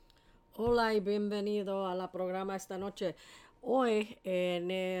Hola y bienvenido a la programa esta noche. Hoy,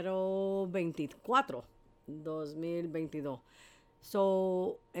 enero 24, 2022.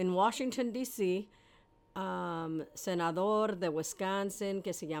 En Washington, D.C., senador de Wisconsin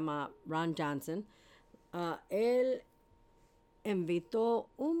que se llama Ron Johnson, él invitó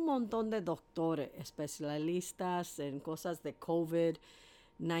un montón de doctores, especialistas en cosas de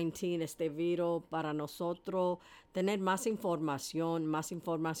COVID-19, este virus, para nosotros tener más información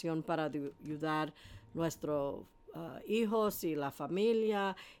para ayudar a nuestros hijos y la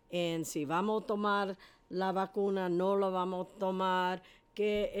familia en si vamos a tomar la vacuna, no la vamos a tomar,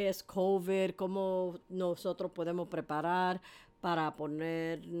 qué es COVID, cómo nosotros podemos preparar para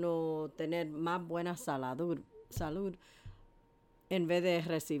tener más buena salud en vez de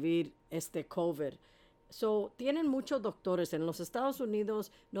recibir este COVID. Tienen muchos doctores. En los Estados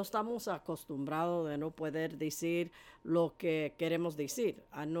Unidos no estamos acostumbrados de no poder decir lo que queremos decir,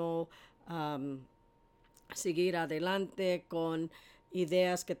 a no seguir adelante con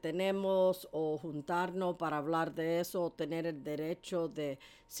ideas que tenemos o juntarnos para hablar de eso o tener el derecho de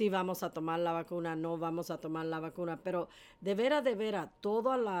si vamos a tomar la vacuna, no vamos a tomar la vacuna. Pero de veras,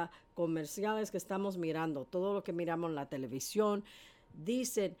 todas las comerciales que estamos mirando, todo lo que miramos en la televisión,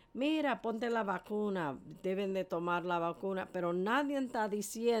 dicen, mira, ponte la vacuna, deben de tomar la vacuna, pero nadie está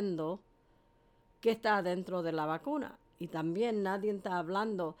diciendo qué está dentro de la vacuna. Y también nadie está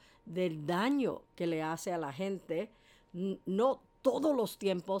hablando del daño que le hace a la gente, no todos los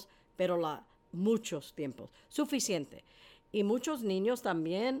tiempos, pero muchos tiempos, suficiente. Y muchos niños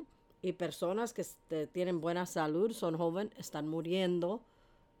también y personas que tienen buena salud, son jóvenes, están muriendo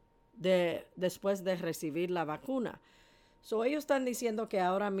después de recibir la vacuna. Ellos están diciendo que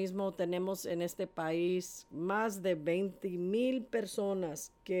ahora mismo tenemos en este país más de 20,000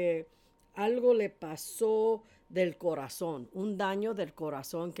 personas que algo le pasó del corazón, un daño del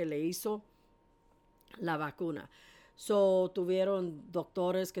corazón que le hizo la vacuna. Tuvieron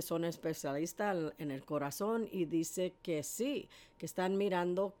doctores que son especialistas en el corazón y dice que sí, que están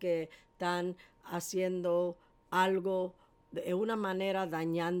mirando que están haciendo algo de una manera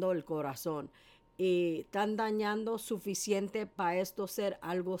dañando el corazón y están dañando suficiente para esto ser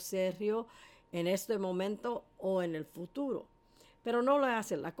algo serio en este momento o en el futuro. Pero no lo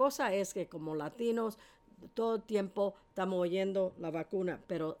hacen. La cosa es que como latinos todo el tiempo estamos oyendo la vacuna,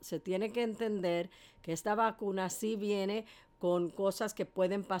 pero se tiene que entender que esta vacuna sí viene con cosas que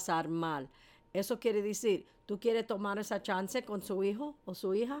pueden pasar mal. Eso quiere decir, ¿tú quieres tomar esa chance con su hijo o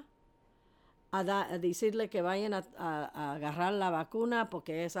su hija? A decirle que vayan a agarrar la vacuna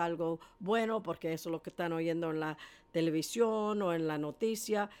porque es algo bueno, porque eso es lo que están oyendo en la televisión o en la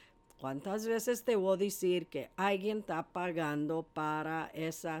noticia. ¿Cuántas veces te voy a decir que alguien está pagando para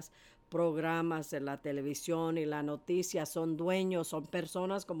esas programas en la televisión y la noticia? Son dueños, son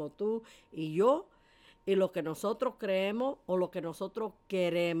personas como tú y yo, y lo que nosotros creemos o lo que nosotros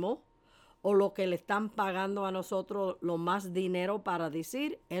queremos o lo que le están pagando a nosotros lo más dinero para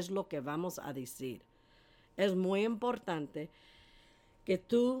decir es lo que vamos a decir. Es muy importante que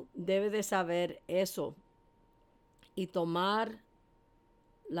tú debes de saber eso y tomar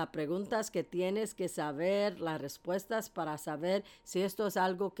las preguntas que tienes que saber, las respuestas para saber si esto es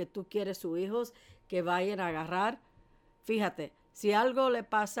algo que tú quieres sus hijos que vayan a agarrar. Fíjate, si algo le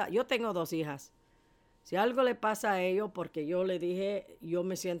pasa, yo tengo 2 hijas. Si algo le pasa a ellos, porque yo le dije, yo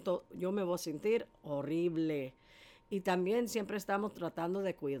me voy a sentir horrible. Y también siempre estamos tratando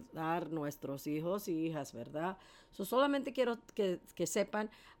de cuidar nuestros hijos y hijas, ¿verdad? Solamente quiero que sepan,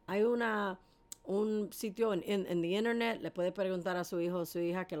 hay un sitio en the internet, le puede preguntar a su hijo o su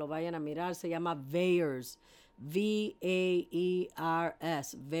hija que lo vayan a mirar, se llama VAERS, VAERS,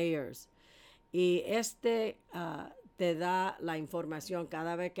 VAERS. Y te da la información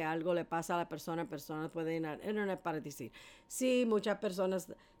cada vez que algo le pasa a la persona puede ir al internet para decir. Sí, muchas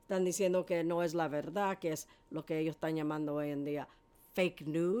personas están diciendo que no es la verdad, que es lo que ellos están llamando hoy en día fake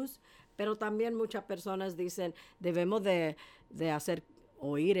news, pero también muchas personas dicen debemos de hacer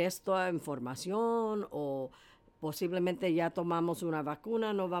oír esta información o posiblemente ya tomamos una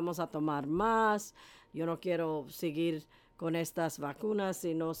vacuna, no vamos a tomar más, yo no quiero seguir con estas vacunas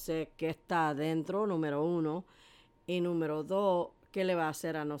y no sé qué está adentro, número 1. Y número 2, ¿qué le va a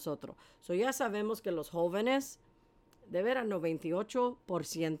hacer a nosotros? Ya sabemos que los jóvenes, de veras,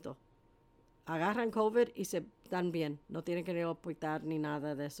 98% agarran COVID y se dan bien. No tienen que ir al hospital ni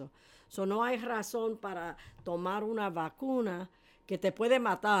nada de eso. No hay razón para tomar una vacuna que te puede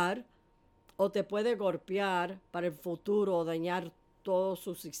matar o te puede golpear para el futuro o dañar todo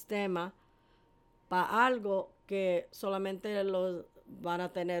su sistema para algo que solamente los van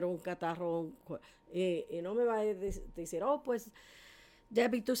a tener un catarro y no me va a decir, oh, pues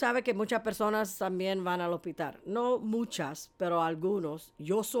Debbie, tú sabes que muchas personas también van al hospital. No muchas, pero algunos.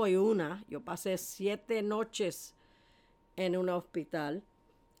 Yo soy una. Yo pasé 7 noches en un hospital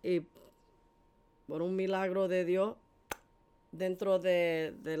y por un milagro de Dios, dentro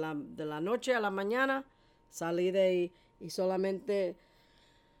de la noche a la mañana, salí de ahí y solamente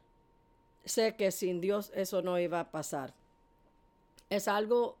sé que sin Dios eso no iba a pasar. Es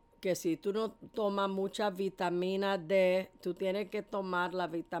algo que si tú no tomas mucha vitamina D, tú tienes que tomar la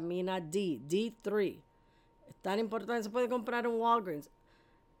vitamina D3. Es tan importante, se puede comprar en Walgreens.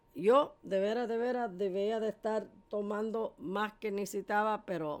 Yo de veras debía de estar tomando más que necesitaba,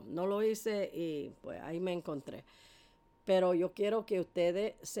 pero no lo hice y pues ahí me encontré. Pero yo quiero que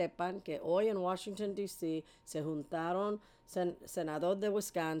ustedes sepan que hoy en Washington, D.C. se juntaron, senador de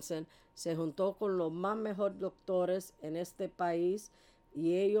Wisconsin, se juntó con los más mejores doctores en este país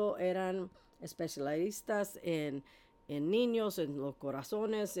y ellos eran especialistas en niños, en los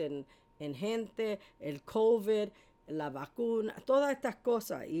corazones, en gente, el COVID, la vacuna, todas estas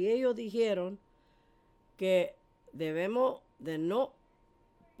cosas. Y ellos dijeron que debemos de no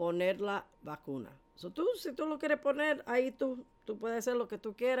poner la vacuna. Si tú lo quieres poner, ahí tú puedes hacer lo que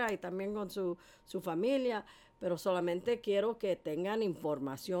tú quieras y también con su familia, pero solamente quiero que tengan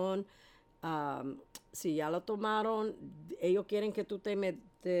información. Si ya lo tomaron, ellos quieren que tú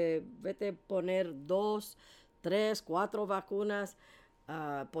vete a poner 2, 3, 4 vacunas,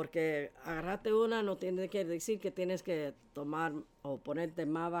 porque agarrarte una no tiene que decir que tienes que tomar o ponerte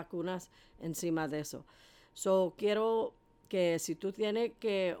más vacunas encima de eso. Quiero que si tú tienes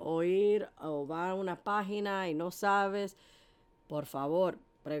que oír o va a una página y no sabes, por favor,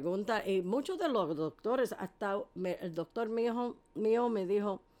 pregunta. Y muchos de los doctores, el doctor mío me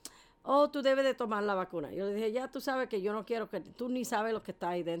dijo, oh, tú debes de tomar la vacuna. Yo le dije, ya tú sabes que yo no quiero que, tú ni sabes lo que está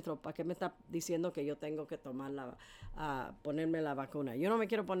ahí dentro, ¿para qué me estás diciendo que yo tengo que ponerme la vacuna? Yo no me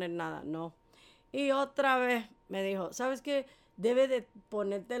quiero poner nada, no. Y otra vez me dijo, ¿sabes qué? Debes de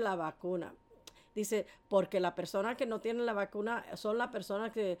ponerte la vacuna. Dice, porque la persona que no tiene la vacuna son las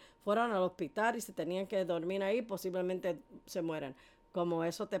personas que fueron al hospital y se tenían que dormir ahí, posiblemente se mueran. Como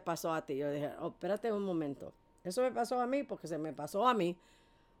eso te pasó a ti. Yo dije, oh, espérate un momento. Eso me pasó a mí porque se me pasó a mí.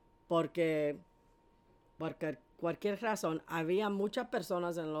 Porque cualquier razón, había muchas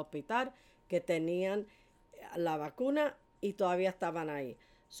personas en el hospital que tenían la vacuna y todavía estaban ahí.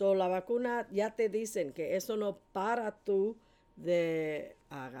 La vacuna ya te dicen que eso no para tú de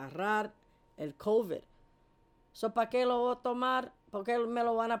agarrar el COVID. ¿Para qué lo voy a tomar? ¿Por qué me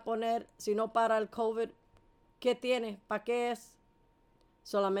lo van a poner si no para el COVID? ¿Qué tiene? ¿Para qué es?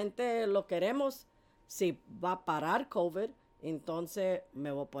 Solamente lo queremos si va a parar COVID, entonces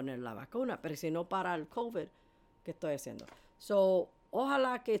me voy a poner la vacuna. Pero si no para el COVID, ¿qué estoy haciendo?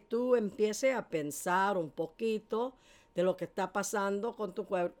 Ojalá que tú empieces a pensar un poquito de lo que está pasando con tu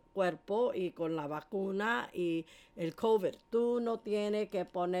cuerpo y con la vacuna y el COVID. Tú no tienes que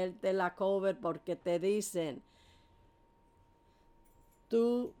ponerte la COVID porque te dicen.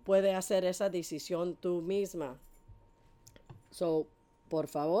 Tú puedes hacer esa decisión tú misma. Por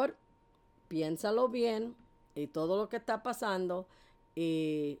favor, piénsalo bien y todo lo que está pasando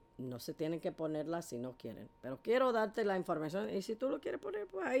y no se tienen que ponerla si no quieren. Pero quiero darte la información y si tú lo quieres poner,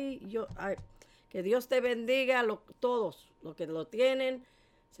 pues ahí que Dios te bendiga todos los que lo tienen.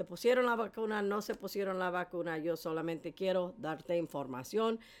 Se pusieron la vacuna, no se pusieron la vacuna. Yo solamente quiero darte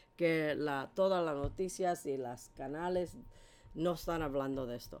información que todas las noticias y los canales no están hablando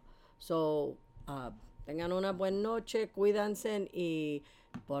de esto. Tengan una buena noche, cuídense y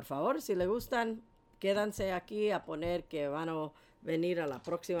por favor, si les gustan, quédense aquí a poner que van a venir a la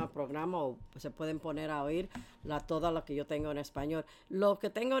próxima programa o se pueden poner a oír todo lo que yo tengo en español. Lo que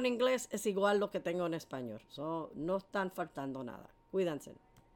tengo en inglés es igual lo que tengo en español. No están faltando nada. Cuídense.